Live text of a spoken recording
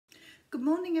Good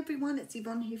morning everyone, it's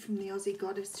Yvonne here from the Aussie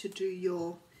Goddess to do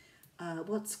your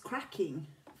What's Cracking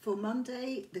for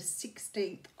Monday the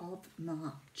 16th of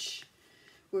March.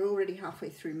 We're already halfway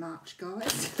through March,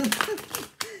 guys.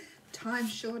 Time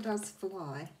sure does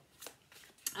fly.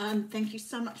 Thank you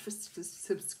so much for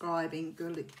subscribing.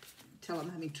 Really tell I'm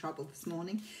having trouble this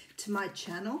morning to my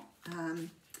channel.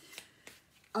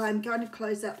 I'm going to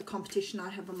close out the competition I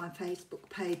have on my Facebook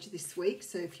page this week,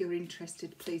 so if you're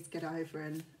interested, please get over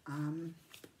and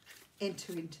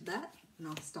enter into that, and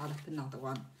I'll start up another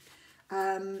one.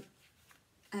 And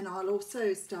I'll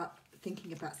also start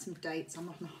thinking about some dates. I'm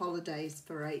on holidays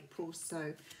for April,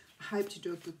 so I hope to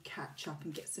do a good catch up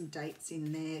and get some dates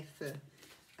in there for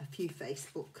a few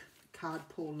Facebook card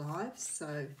pull lives.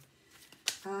 So,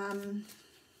 and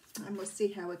we'll see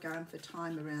how we're going for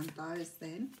time around those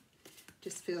then.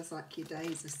 Just feels like your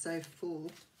days are so full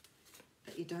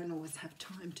that you don't always have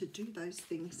time to do those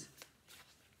things.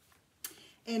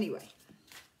 Anyway,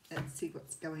 let's see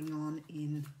what's going on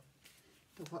in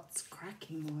the What's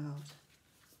Cracking world.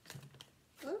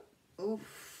 Oh,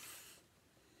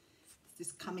 this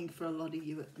is coming for a lot of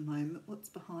you at the moment. What's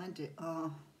behind it?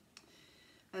 Oh,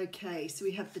 okay, so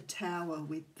we have the Tower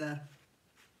with the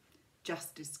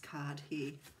Justice card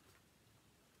here.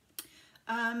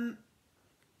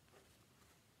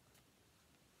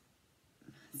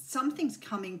 Something's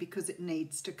coming because it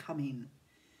needs to come in.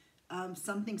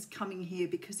 Something's coming here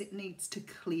because it needs to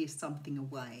clear something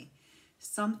away.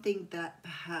 Something that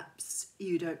perhaps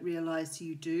you don't realise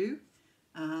you do.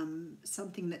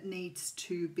 Something that needs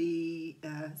to be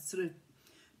sort of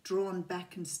drawn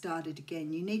back and started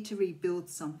again. You need to rebuild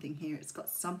something here. It's got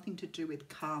something to do with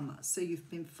karma. So you've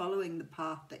been following the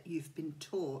path that you've been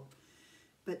taught.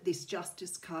 But this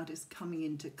Justice card is coming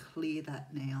in to clear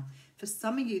that now. For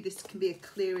some of you, this can be a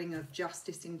clearing of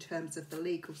justice in terms of the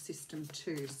legal system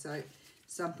too. So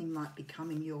something might be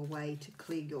coming your way to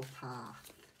clear your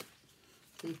path.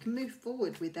 So you can move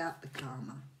forward without the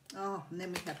karma. Oh, and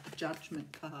then we have the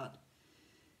Judgment card.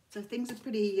 So things are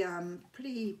pretty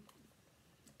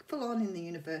full on in the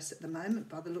universe at the moment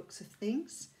by the looks of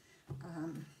things.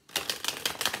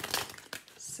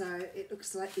 So it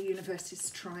looks like the universe is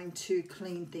trying to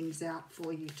clean things out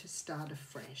for you to start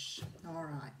afresh. All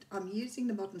right, I'm using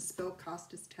the Modern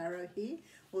Spellcasters Tarot here,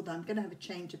 although I'm going to have a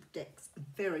change of decks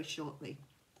very shortly.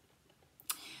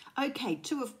 Okay,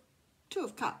 Two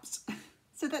of Cups.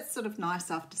 So that's sort of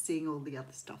nice after seeing all the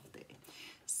other stuff there.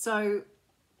 So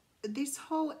this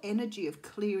whole energy of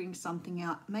clearing something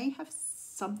out may have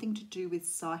something to do with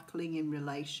cycling in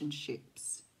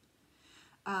relationships.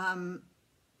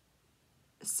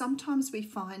 Sometimes we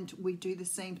find we do the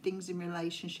same things in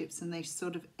relationships and they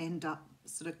sort of end up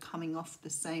sort of coming off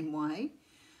the same way,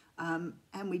 and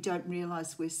we don't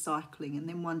realise we're cycling, and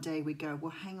then one day we go, well,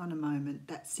 hang on a moment,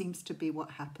 that seems to be what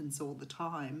happens all the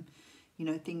time. You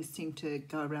know, things seem to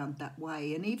go around that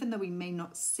way, and even though we may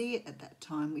not see it at that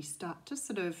time, we start to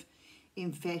sort of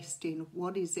invest in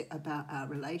what is it about our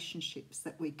relationships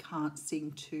that we can't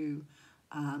seem to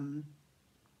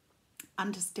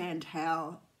understand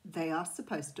how they are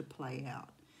supposed to play out.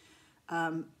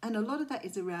 And a lot of that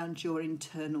is around your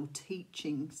internal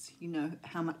teachings, you know,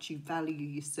 how much you value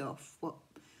yourself,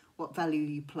 what value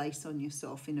you place on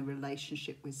yourself in a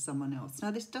relationship with someone else.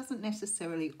 Now, this doesn't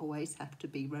necessarily always have to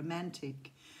be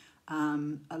romantic.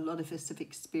 A lot of us have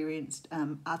experienced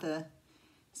other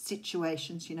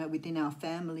situations, you know, within our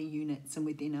family units and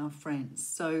within our friends.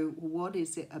 So what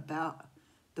is it about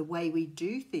the way we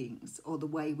do things or the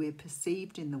way we're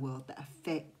perceived in the world that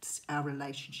affects our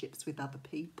relationships with other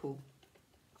people?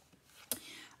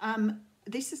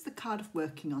 This is the card of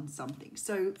working on something.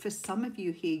 So for some of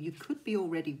you here, you could be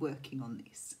already working on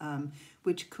this,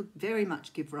 which could very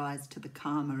much give rise to the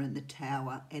karma and the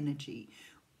Tower energy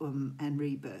and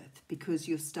rebirth, because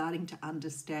you're starting to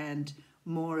understand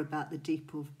more about the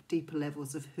deeper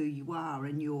levels of who you are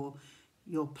and your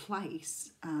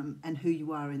place and who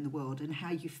you are in the world and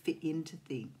how you fit into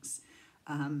things.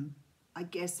 I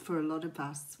guess for a lot of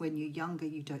us, when you're younger,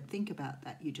 you don't think about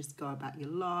that. You just go about your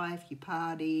life, you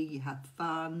party, you have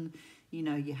fun, you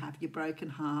know, you have your broken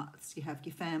hearts, you have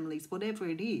your families, whatever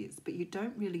it is, but you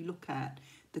don't really look at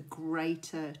the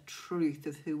greater truth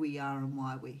of who we are and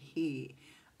why we're here.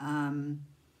 I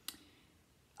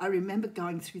remember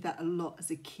going through that a lot as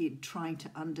a kid, trying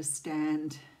to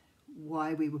understand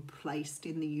why we were placed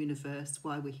in the universe,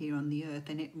 why we're here on the earth,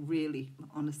 and it really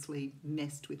honestly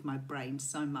messed with my brain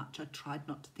so much. I tried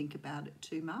not to think about it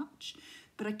too much,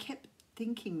 but I kept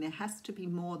thinking there has to be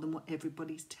more than what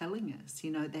everybody's telling us.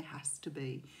 You know, there has to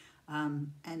be.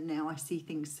 And now I see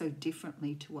things so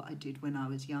differently to what I did when I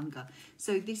was younger.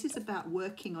 So this is about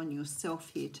working on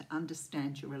yourself here to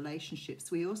understand your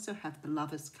relationships. We also have the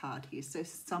Lovers card here. So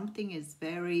something is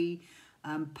very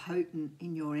potent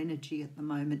in your energy at the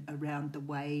moment around the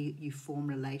way you form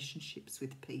relationships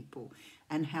with people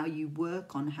and how you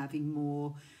work on having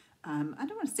more, I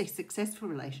don't want to say successful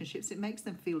relationships, it makes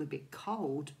them feel a bit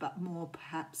cold, but more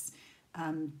perhaps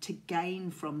to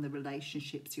gain from the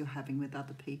relationships you're having with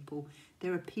other people.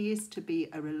 There appears to be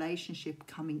a relationship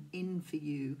coming in for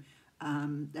you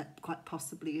that quite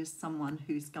possibly is someone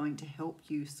who's going to help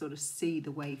you sort of see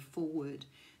the way forward.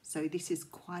 So this is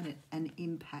quite an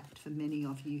impact for many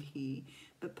of you here,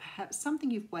 but perhaps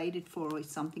something you've waited for or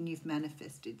something you've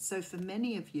manifested. So for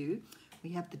many of you,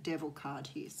 we have the Devil card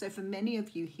here. So for many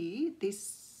of you here,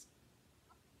 this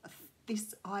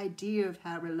idea of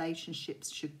how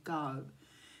relationships should go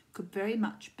could very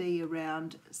much be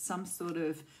around some sort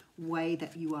of way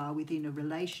that you are within a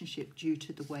relationship due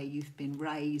to the way you've been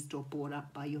raised or brought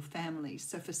up by your family.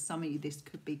 So for some of you, this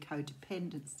could be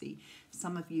codependency.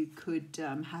 Some of you could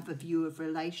have a view of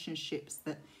relationships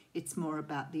that it's more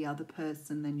about the other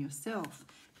person than yourself.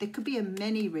 There could be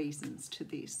many reasons to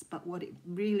this, but what it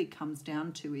really comes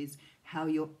down to is how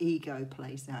your ego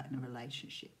plays out in a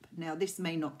relationship. Now, this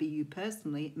may not be you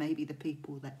personally, it may be the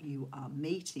people that you are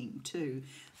meeting too,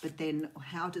 but then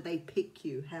how do they pick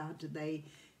you? How do they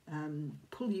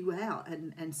pull you out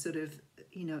and sort of,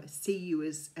 you know, see you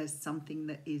as something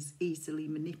that is easily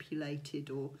manipulated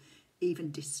or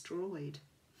even destroyed?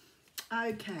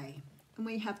 Okay, and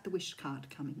we have the Wish card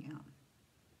coming out.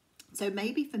 So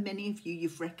maybe for many of you,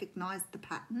 you've recognized the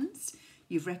patterns,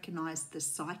 you've recognized the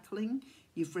cycling,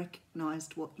 you've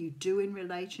recognized what you do in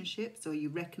relationships, or you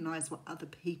recognize what other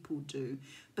people do.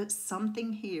 But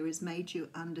something here has made you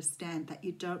understand that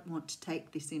you don't want to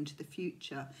take this into the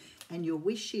future. And your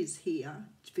wish is here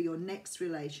for your next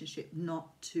relationship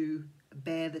not to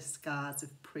bear the scars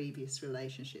of previous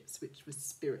relationships, which was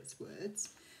Spirit's words.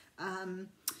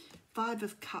 Five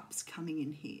of Cups coming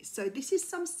in here. So this is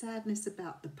some sadness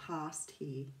about the past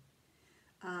here.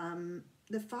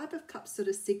 The Five of Cups sort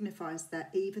of signifies that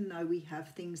even though we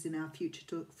have things in our future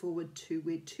to look forward to,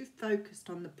 we're too focused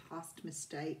on the past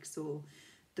mistakes or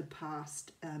the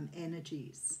past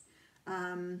energies.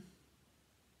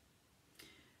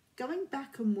 Going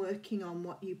back and working on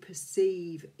what you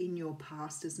perceive in your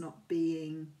past as not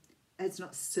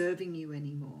serving you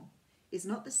anymore is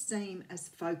not the same as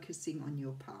focusing on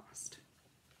your past.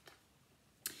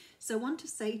 So I want to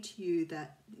say to you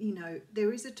that, you know,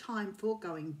 there is a time for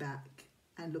going back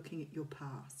and looking at your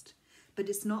past, but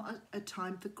it's not a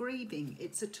time for grieving.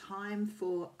 It's a time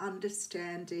for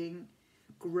understanding,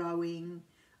 growing,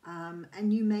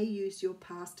 and you may use your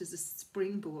past as a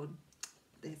springboard.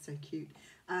 They're so cute,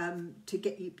 to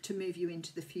get you to move you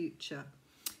into the future.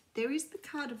 There is the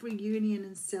card of reunion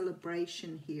and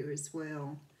celebration here as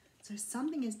well. So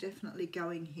something is definitely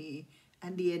going here,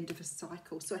 and the end of a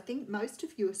cycle. So I think most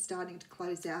of you are starting to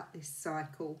close out this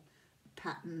cycle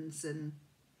patterns, and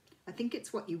I think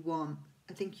it's what you want.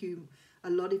 I think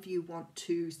a lot of you want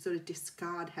to sort of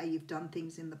discard how you've done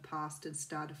things in the past and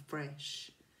start afresh,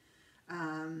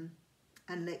 and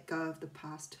let go of the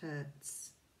past hurts.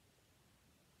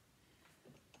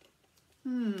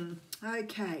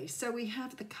 Okay, so we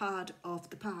have the card of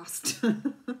the past.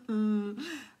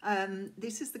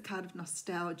 This is the card of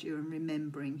nostalgia and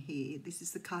remembering here. This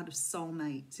is the card of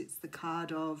soulmates. It's the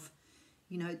card of,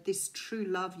 you know, this true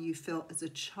love you felt as a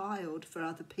child for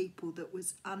other people that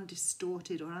was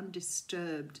undistorted or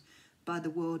undisturbed by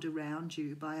the world around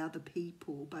you, by other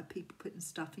people, by people putting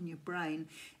stuff in your brain.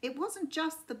 It wasn't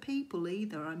just the people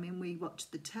either. I mean, we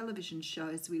watched the television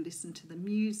shows, we listened to the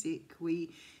music,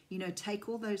 we, you know, take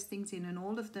all those things in, and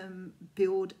all of them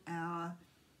build our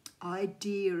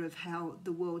idea of how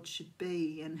the world should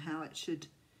be and how it should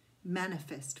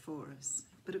manifest for us.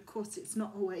 But of course, it's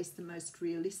not always the most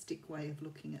realistic way of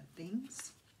looking at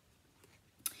things.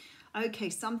 Okay,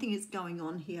 something is going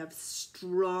on here of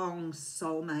strong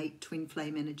soulmate twin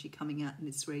flame energy coming out in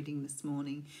this reading this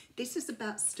morning. This is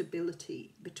about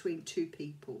stability between two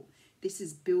people. This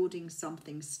is building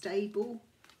something stable.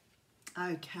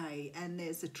 Okay, and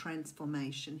there's a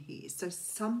transformation here. So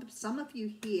some of you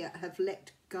here have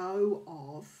let go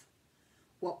of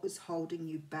what was holding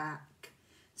you back.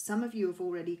 Some of you have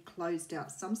already closed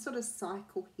out some sort of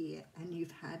cycle here, and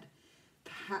you've had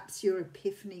perhaps your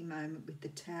epiphany moment with the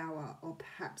Tower, or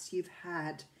perhaps you've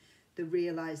had the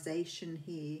realization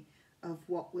here of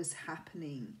what was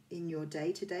happening in your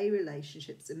day-to-day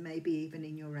relationships, and maybe even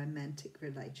in your romantic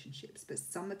relationships. But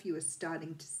some of you are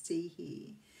starting to see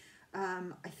here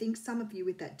I think some of you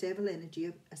with that devil energy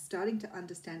are starting to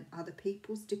understand other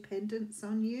people's dependence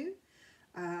on you,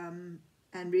 and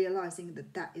realizing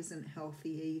that that isn't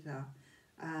healthy either.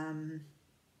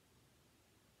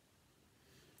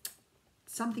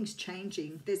 Something's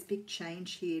changing. There's big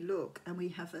change here. Look, and we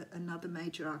have another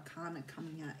major arcana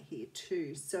coming out here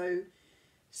too. So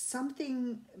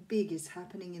something big is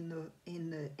happening in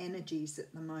the energies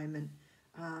at the moment.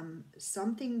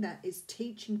 Something that is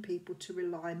teaching people to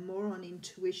rely more on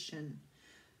intuition.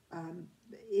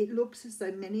 It looks as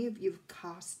though many of you have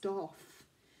cast off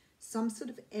some sort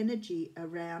of energy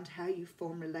around how you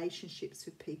form relationships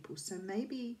with people. So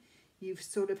maybe you've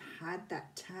sort of had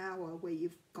that tower where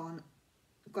you've got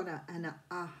an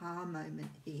aha moment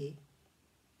here.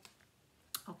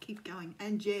 I'll keep going.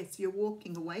 And yes, you're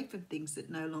walking away from things that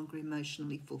no longer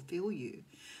emotionally fulfill you.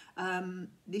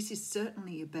 This is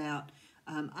certainly about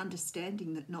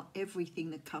understanding that not everything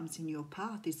that comes in your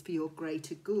path is for your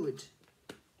greater good.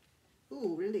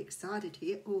 Oh, really excited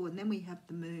here. Oh, and then we have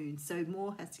the moon. So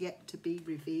more has yet to be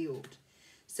revealed.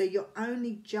 So you're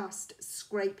only just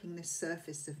scraping the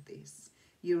surface of this.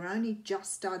 You're only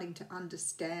just starting to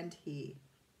understand here.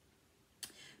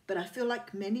 But I feel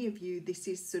like many of you, this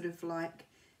is sort of like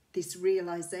this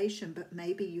realization, but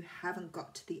maybe you haven't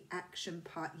got to the action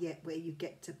part yet where you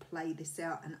get to play this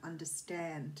out and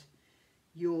understand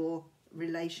your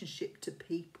relationship to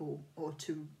people or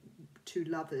to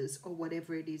lovers or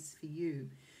whatever it is for you.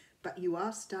 But you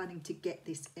are starting to get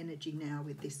this energy now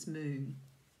with this moon.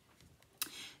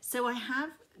 So I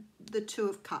have the Two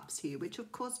of Cups here, which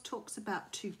of course talks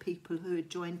about two people who are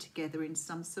joined together in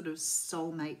some sort of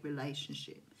soulmate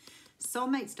relationship.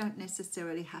 Soulmates don't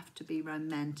necessarily have to be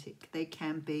romantic. They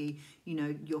can be, you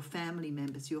know, your family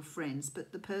members, your friends,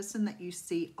 but the person that you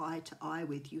see eye to eye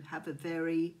with, you have a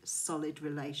very solid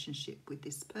relationship with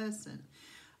this person.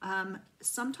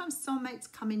 Sometimes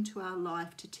soulmates come into our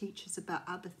life to teach us about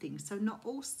other things. So not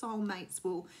all soulmates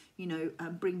will, you know,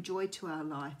 bring joy to our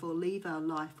life or leave our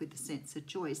life with a sense of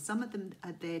joy. Some of them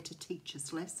are there to teach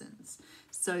us lessons.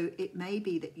 So it may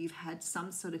be that you've had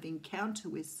some sort of encounter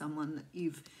with someone that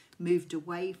you've moved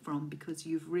away from because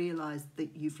you've realized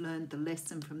that you've learned the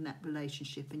lesson from that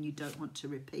relationship and you don't want to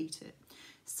repeat it.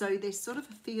 So there's sort of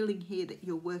a feeling here that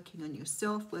you're working on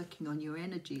yourself, working on your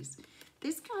energies.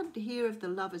 This card here of the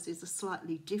Lovers is a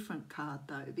slightly different card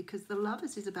though, because the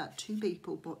Lovers is about two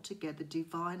people brought together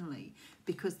divinely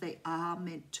because they are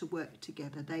meant to work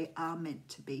together. They are meant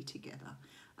to be together.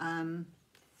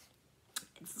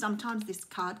 Sometimes this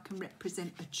card can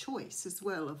represent a choice as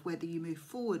well of whether you move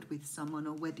forward with someone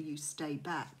or whether you stay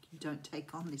back. You don't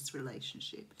take on this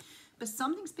relationship. But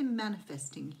something's been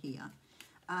manifesting here.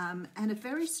 And a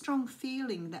very strong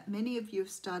feeling that many of you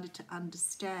have started to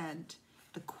understand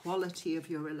the quality of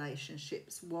your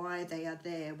relationships, why they are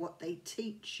there, what they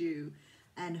teach you,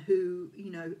 and who,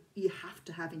 you know, you have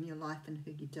to have in your life and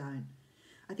who you don't.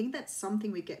 I think that's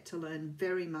something we get to learn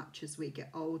very much as we get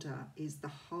older, is the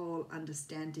whole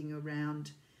understanding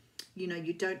around, you know,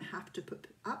 you don't have to put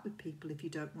up with people if you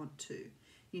don't want to.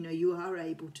 You know, you are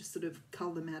able to sort of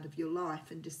cull them out of your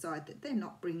life and decide that they're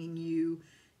not bringing you,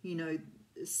 you know,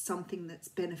 something that's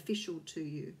beneficial to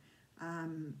you.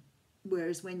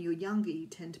 Whereas when you're younger, you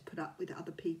tend to put up with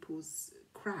other people's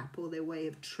crap or their way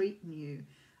of treating you.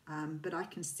 But I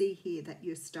can see here that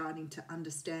you're starting to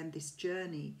understand this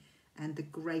journey and the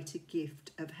greater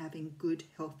gift of having good,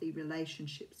 healthy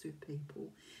relationships with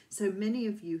people. So many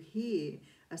of you here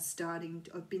are starting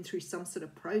to have been through some sort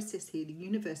of process here. The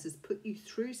universe has put you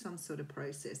through some sort of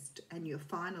process and you're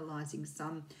finalizing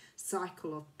some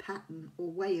cycle of pattern or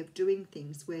way of doing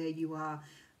things where you are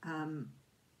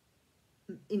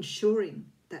ensuring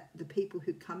that the people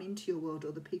who come into your world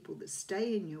or the people that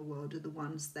stay in your world are the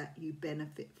ones that you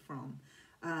benefit from.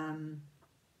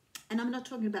 And I'm not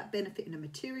talking about benefit in a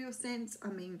material sense. I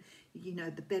mean, you know,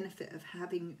 the benefit of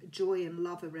having joy and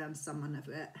love around someone, of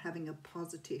having a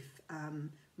positive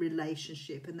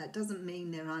relationship. And that doesn't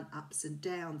mean there aren't ups and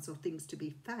downs or things to be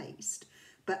faced,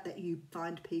 but that you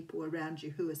find people around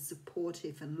you who are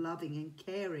supportive and loving and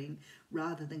caring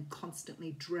rather than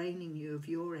constantly draining you of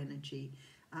your energy.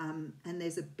 And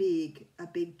there's a big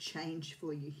change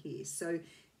for you here. So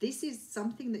this is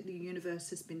something that the universe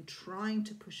has been trying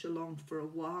to push along for a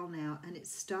while now, and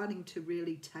it's starting to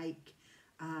really take,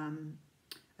 I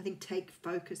think, take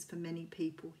focus for many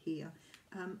people here.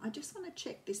 I just want to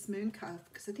check this moon card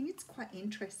because I think it's quite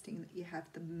interesting that you have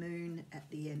the moon at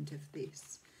the end of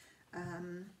this.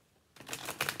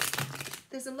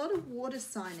 There's a lot of water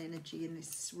sign energy in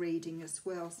this reading as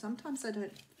well. Sometimes I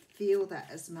don't feel that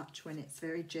as much when it's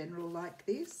very general like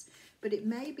this, but it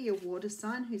may be a water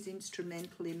sign who's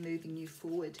instrumental in moving you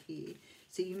forward here.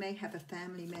 So you may have a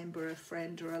family member, a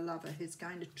friend or a lover who's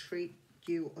going to treat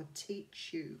you or teach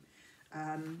you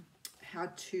how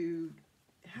to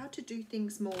do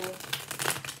things more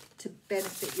to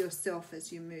benefit yourself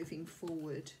as you're moving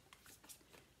forward.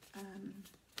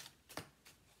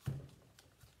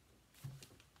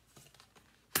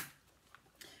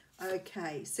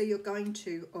 Okay, so you're going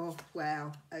to, oh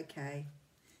wow, okay.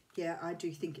 Yeah, I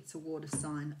do think it's a water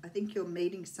sign. I think you're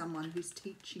meeting someone who's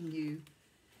teaching you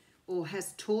or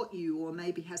has taught you, or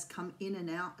maybe has come in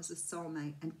and out as a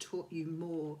soulmate and taught you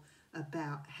more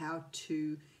about how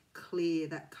to clear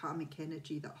that karmic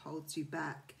energy that holds you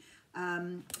back.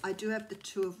 I do have the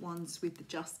Two of Wands with the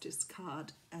Justice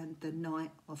card and the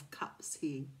Knight of Cups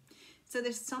here. So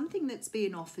there's something that's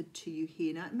being offered to you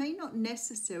here. Now, it may not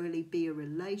necessarily be a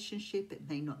relationship. It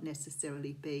may not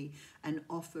necessarily be an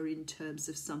offer in terms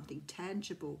of something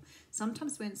tangible.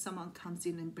 Sometimes when someone comes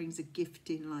in and brings a gift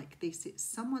in like this, it's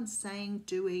someone saying,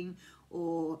 doing,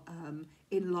 or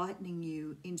enlightening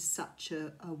you in such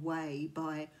a way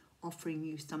by offering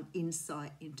you some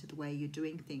insight into the way you're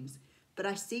doing things. But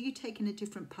I see you taking a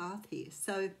different path here.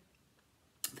 So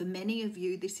for many of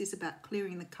you, this is about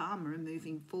clearing the karma and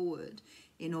moving forward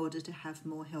in order to have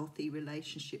more healthy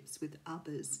relationships with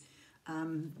others.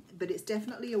 But it's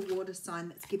definitely a water sign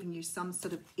that's giving you some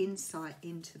sort of insight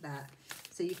into that.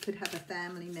 So you could have a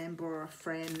family member or a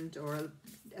friend or,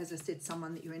 as I said,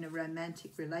 someone that you're in a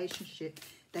romantic relationship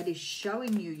that is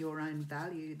showing you your own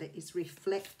value, that is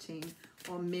reflecting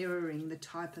or mirroring the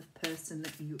type of person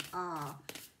that you are.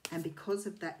 And because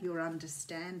of that, you're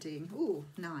understanding, oh,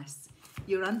 nice.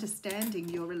 You're understanding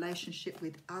your relationship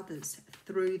with others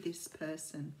through this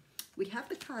person. We have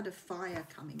the card of fire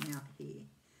coming out here.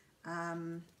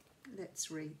 Let's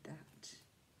read that.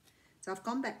 So I've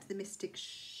gone back to the mystical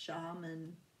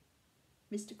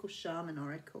shaman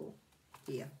oracle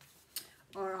here.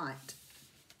 All right.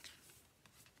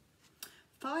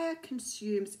 Fire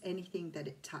consumes anything that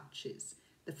it touches.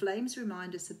 The flames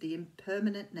remind us of the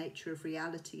impermanent nature of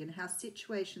reality and how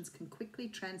situations can quickly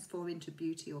transform into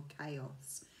beauty or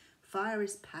chaos. Fire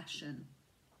is passion,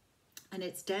 and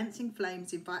its dancing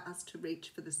flames invite us to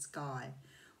reach for the sky.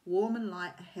 Warm and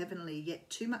light are heavenly, yet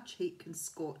too much heat can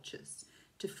scorch us.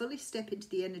 To fully step into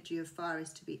the energy of fire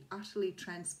is to be utterly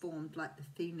transformed like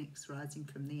the phoenix rising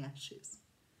from the ashes.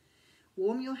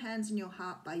 Warm your hands and your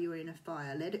heart by your inner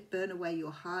fire. Let it burn away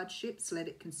your hardships. Let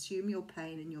it consume your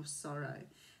pain and your sorrow.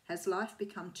 Has life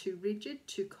become too rigid,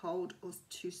 too cold, or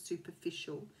too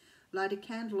superficial? Light a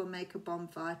candle or make a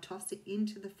bonfire. Toss it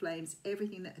into the flames,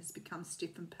 everything that has become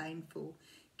stiff and painful.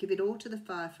 Give it all to the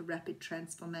fire for rapid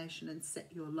transformation and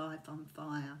set your life on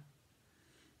fire.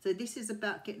 So this is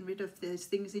about getting rid of those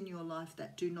things in your life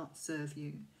that do not serve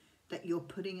you, that you're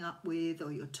putting up with,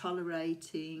 or you're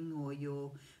tolerating, or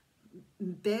you're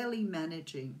barely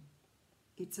managing.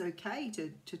 It's okay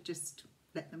to just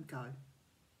let them go.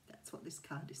 That's what this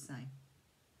card is saying.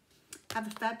 Have a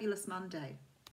fabulous Monday.